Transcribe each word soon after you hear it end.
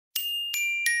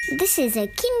This is a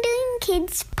Kinderling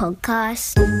Kids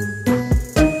podcast.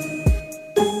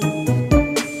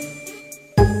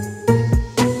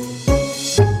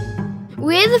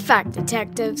 We're the Fact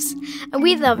Detectives, and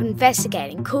we love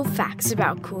investigating cool facts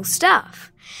about cool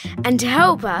stuff. And to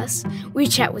help us, we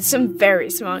chat with some very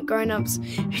smart grown-ups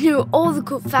who know all the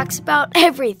cool facts about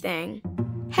everything.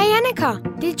 Hey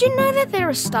Annika, did you know that there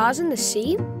are stars in the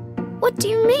sea? What do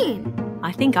you mean?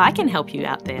 I think I can help you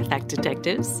out there, Fact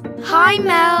Detectives. Hi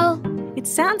Mel! It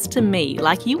sounds to me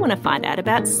like you want to find out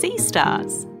about sea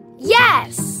stars.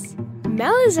 Yes!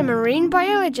 Mel is a marine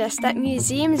biologist at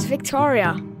Museums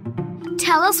Victoria.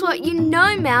 Tell us what you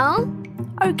know, Mel.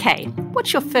 Okay,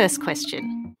 what's your first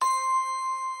question?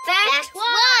 Fact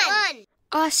 1.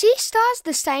 Are sea stars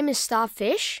the same as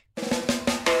starfish?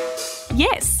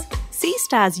 Yes, sea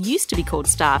stars used to be called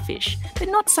starfish, but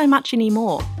not so much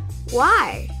anymore.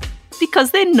 Why?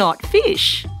 Because they're not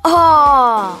fish.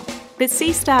 Oh! But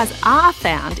sea stars are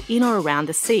found in or around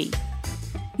the sea.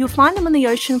 You'll find them on the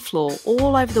ocean floor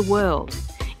all over the world,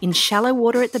 in shallow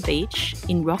water at the beach,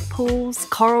 in rock pools,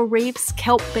 coral reefs,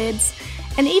 kelp beds,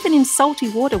 and even in salty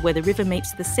water where the river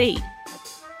meets the sea.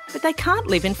 But they can't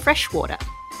live in fresh water.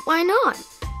 Why not?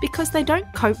 Because they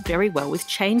don't cope very well with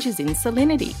changes in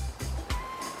salinity.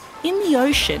 In the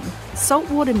ocean, salt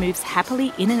water moves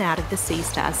happily in and out of the sea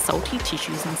star's salty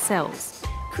tissues and cells,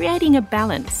 creating a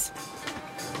balance.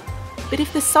 But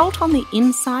if the salt on the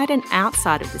inside and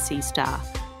outside of the sea star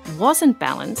wasn't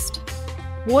balanced,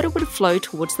 water would flow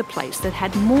towards the place that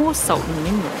had more salt and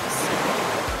minerals.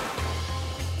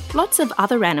 Lots of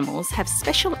other animals have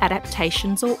special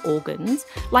adaptations or organs,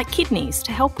 like kidneys,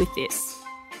 to help with this.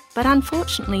 But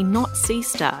unfortunately not sea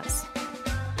stars.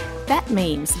 That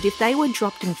means that if they were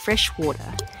dropped in fresh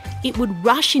water, it would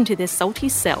rush into their salty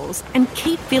cells and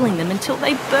keep filling them until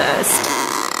they burst.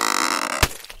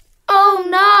 Oh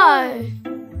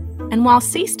no! And while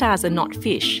sea stars are not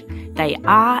fish, they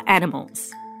are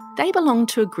animals. They belong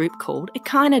to a group called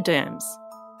echinoderms,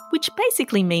 which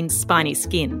basically means spiny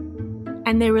skin.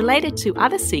 And they're related to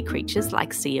other sea creatures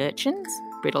like sea urchins,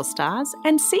 brittle stars,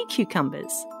 and sea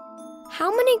cucumbers.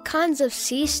 How many kinds of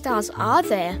sea stars are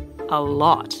there? A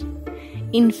lot.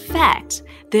 In fact,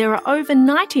 there are over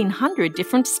 1,900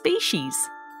 different species.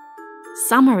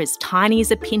 Some are as tiny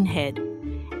as a pinhead,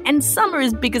 and some are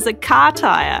as big as a car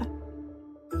tyre.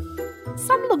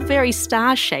 Some look very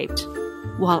star-shaped,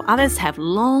 while others have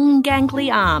long, gangly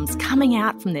arms coming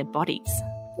out from their bodies.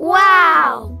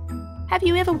 Wow! Have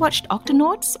you ever watched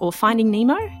Octonauts or Finding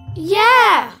Nemo?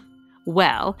 Yeah!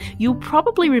 Well, you'll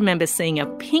probably remember seeing a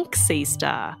pink sea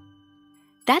star.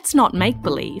 That's not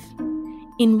make-believe.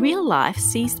 In real life,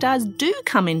 sea stars do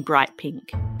come in bright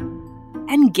pink.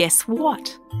 And guess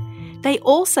what? They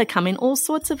also come in all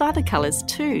sorts of other colours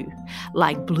too,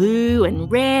 like blue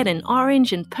and red and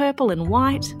orange and purple and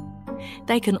white.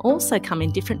 They can also come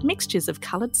in different mixtures of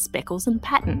coloured speckles and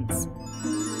patterns.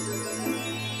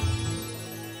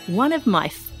 One of my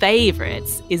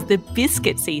favourites is the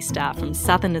biscuit sea star from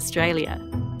southern Australia.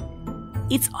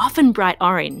 It's often bright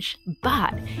orange,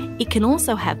 but it can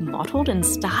also have mottled and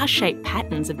star-shaped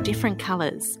patterns of different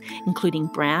colours, including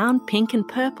brown, pink and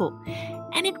purple.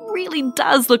 And it really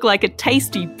does look like a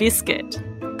tasty biscuit.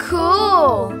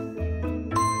 Cool!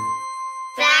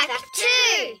 Fact 2.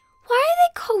 Why are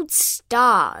they called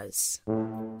stars?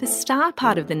 The star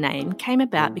part of the name came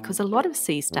about because a lot of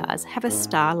sea stars have a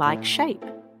star-like shape.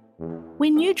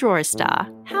 When you draw a star,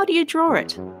 how do you draw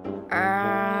it?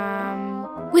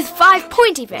 With 5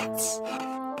 pointy bits.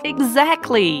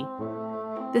 Exactly.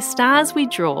 The stars we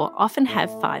draw often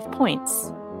have 5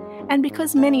 points. And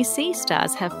because many sea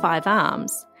stars have 5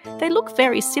 arms, they look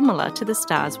very similar to the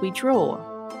stars we draw.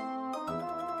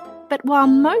 But while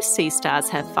most sea stars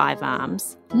have 5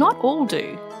 arms, not all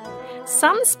do.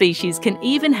 Some species can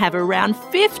even have around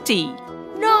 50.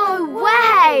 No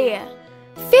way!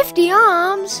 50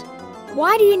 arms?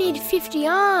 Why do you need 50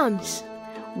 arms?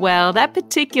 Well, that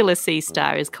particular sea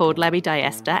star is called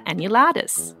Labidiaster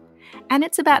annulatus, and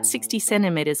it's about 60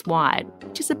 centimetres wide,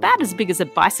 which is about as big as a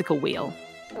bicycle wheel.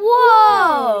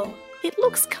 Whoa! It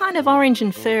looks kind of orange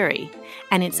and furry,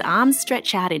 and its arms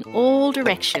stretch out in all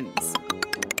directions.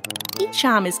 Each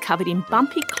arm is covered in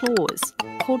bumpy claws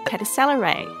called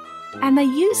pedicellariae, and they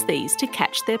use these to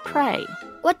catch their prey.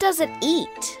 What does it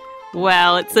eat?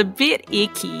 Well, it's a bit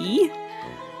icky,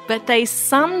 but they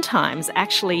sometimes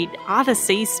actually eat other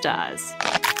sea stars.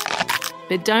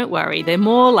 But don't worry, they're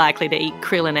more likely to eat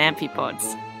krill and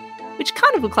amphipods, which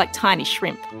kind of look like tiny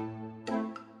shrimp.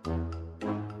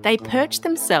 They perch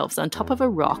themselves on top of a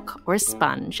rock or a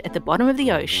sponge at the bottom of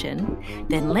the ocean,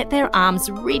 then let their arms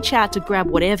reach out to grab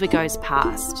whatever goes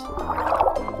past.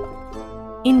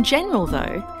 In general,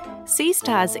 though, sea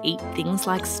stars eat things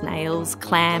like snails,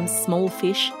 clams, small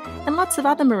fish, and lots of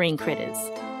other marine critters.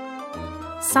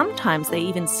 Sometimes they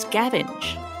even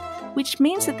scavenge, which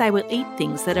means that they will eat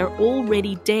things that are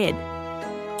already dead.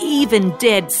 Even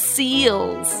dead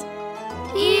seals.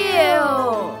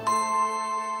 Ew!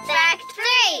 Fact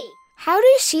 3. How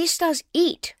do sea stars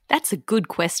eat? That's a good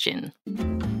question.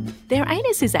 Their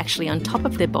anus is actually on top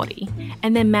of their body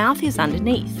and their mouth is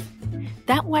underneath.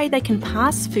 That way they can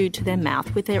pass food to their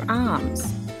mouth with their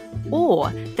arms. Or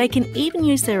they can even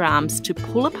use their arms to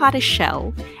pull apart a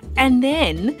shell and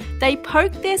then they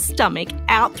poke their stomach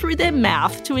out through their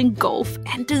mouth to engulf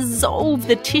and dissolve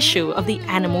the tissue of the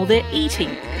animal they're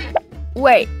eating.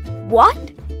 Wait, what?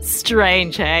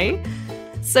 Strange, eh?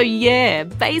 So yeah,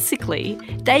 basically,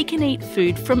 they can eat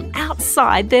food from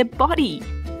outside their body.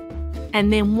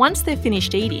 And then once they're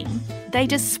finished eating, they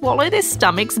just swallow their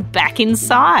stomachs back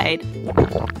inside.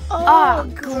 Oh,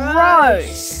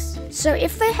 gross! So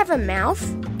if they have a mouth,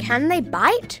 can they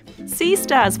bite? Sea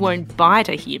stars won't bite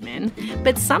a human,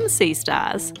 but some sea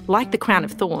stars, like the crown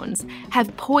of thorns,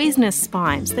 have poisonous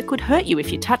spines that could hurt you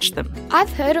if you touch them.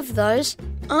 I've heard of those.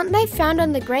 Aren't they found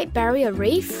on the Great Barrier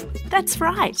Reef? That's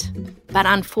right. But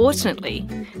unfortunately,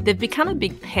 they've become a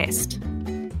big pest.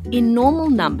 In normal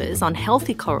numbers on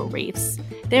healthy coral reefs,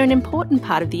 they're an important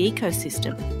part of the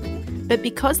ecosystem. But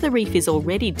because the reef is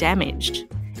already damaged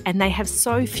and they have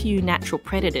so few natural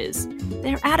predators,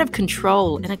 they're out of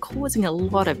control and are causing a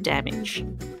lot of damage.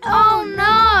 Oh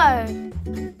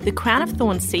no! The crown of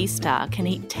thorns sea star can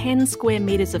eat 10 square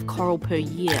metres of coral per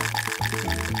year.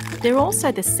 They're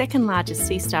also the second largest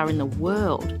sea star in the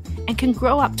world and can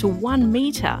grow up to 1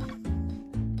 metre.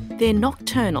 They're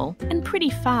nocturnal and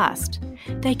pretty fast.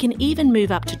 They can even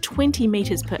move up to 20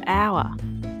 metres per hour.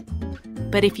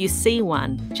 But if you see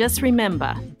one, just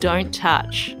remember, don't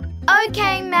touch.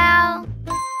 Okay, Mel.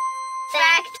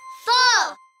 Fact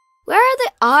 4. Where are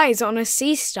the eyes on a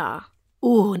sea star?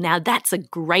 Ooh, now that's a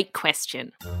great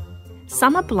question.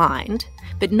 Some are blind,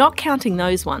 but not counting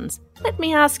those ones, let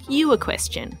me ask you a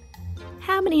question.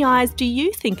 How many eyes do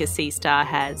you think a sea star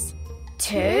has?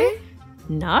 2?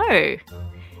 No.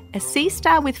 A sea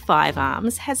star with 5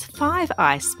 arms has 5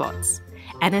 eye spots,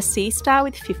 and a sea star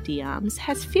with 50 arms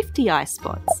has 50 eye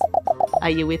spots. Are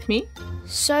you with me?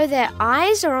 So their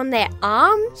eyes are on their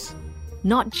arms?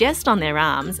 Not just on their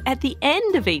arms, at the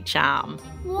end of each arm.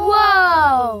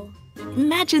 Whoa!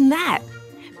 Imagine that,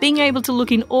 being able to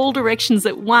look in all directions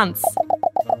at once.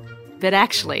 But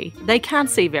actually, they can't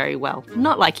see very well,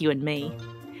 not like you and me.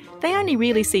 They only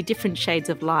really see different shades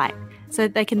of light so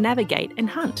that they can navigate and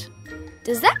hunt.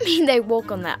 Does that mean they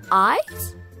walk on their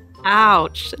eyes?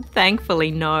 Ouch! Thankfully,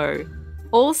 no.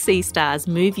 All sea stars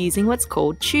move using what's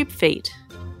called tube feet.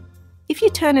 If you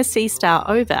turn a sea star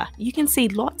over, you can see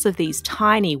lots of these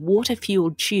tiny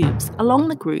water-fueled tubes along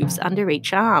the grooves under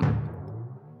each arm.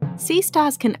 Sea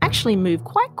stars can actually move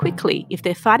quite quickly if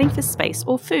they're fighting for space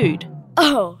or food.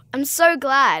 Oh, I'm so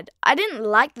glad. I didn't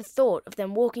like the thought of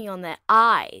them walking on their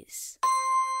eyes.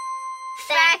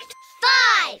 Fact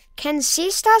 5. Can sea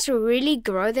stars really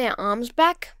grow their arms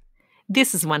back?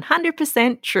 This is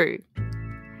 100% true.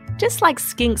 Just like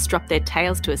skinks drop their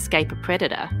tails to escape a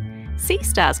predator, sea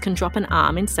stars can drop an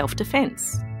arm in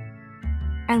self-defense.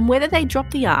 And whether they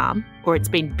drop the arm or it's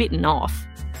been bitten off,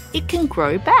 it can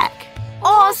grow back.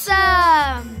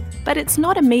 Awesome! But it's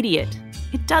not immediate.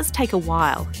 It does take a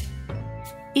while.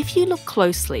 If you look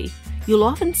closely, you'll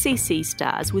often see sea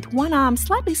stars with one arm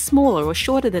slightly smaller or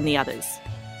shorter than the others.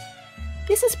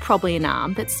 This is probably an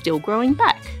arm that's still growing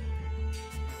back.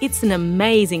 It's an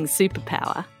amazing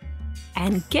superpower.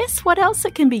 And guess what else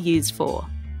it can be used for?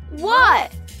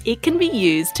 What? It can be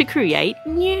used to create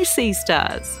new sea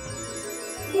stars.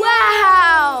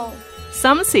 Wow!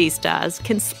 Some sea stars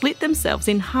can split themselves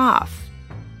in half.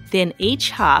 Then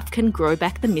each half can grow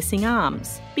back the missing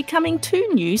arms, becoming 2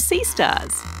 new sea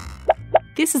stars.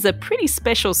 This is a pretty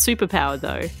special superpower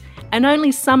though, and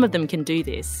only some of them can do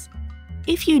this.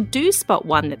 If you do spot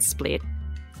one that's split,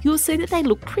 you'll see that they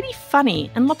look pretty funny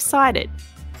and lopsided.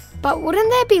 But wouldn't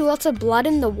there be lots of blood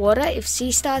in the water if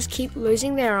sea stars keep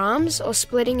losing their arms or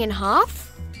splitting in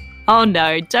half? Oh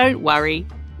no, don't worry.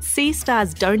 Sea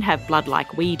stars don't have blood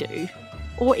like we do,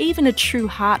 or even a true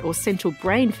heart or central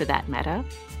brain for that matter.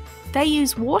 They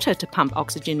use water to pump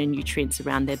oxygen and nutrients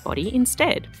around their body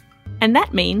instead. And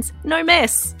that means no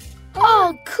mess.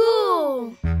 Oh,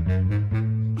 cool!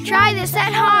 Try this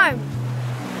at home.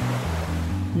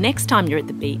 Next time you're at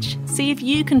the beach, see if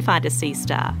you can find a sea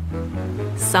star.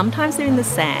 Sometimes they're in the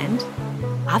sand,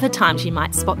 other times you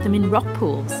might spot them in rock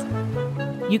pools.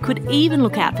 You could even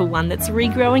look out for one that's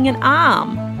regrowing an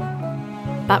arm.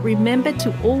 But remember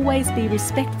to always be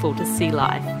respectful to sea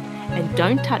life and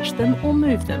don't touch them or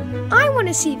move them. I want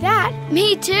to see that.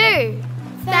 Me too.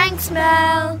 Thanks,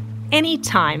 Mel.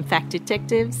 Anytime, Fact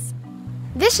Detectives.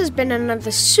 This has been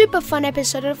another super fun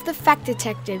episode of the Fact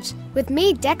Detectives with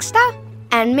me, Dexter,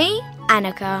 and me,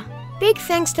 Annika. Big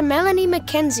thanks to Melanie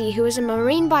McKenzie, who is a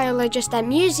marine biologist at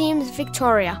Museums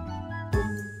Victoria.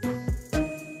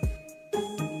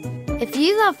 If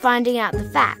you love finding out the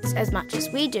facts as much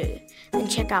as we do, then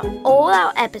check out all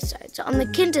our episodes on the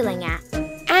Kindling app.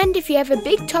 And if you have a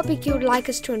big topic you would like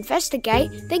us to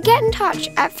investigate, then get in touch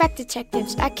at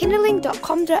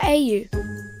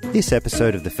factdetectives@kindling.com.au. This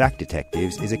episode of The Fact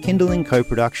Detectives is a Kindling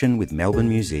co-production with Melbourne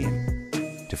Museum.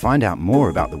 To find out more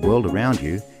about the world around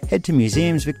you, head to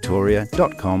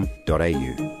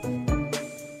museumsvictoria.com.au.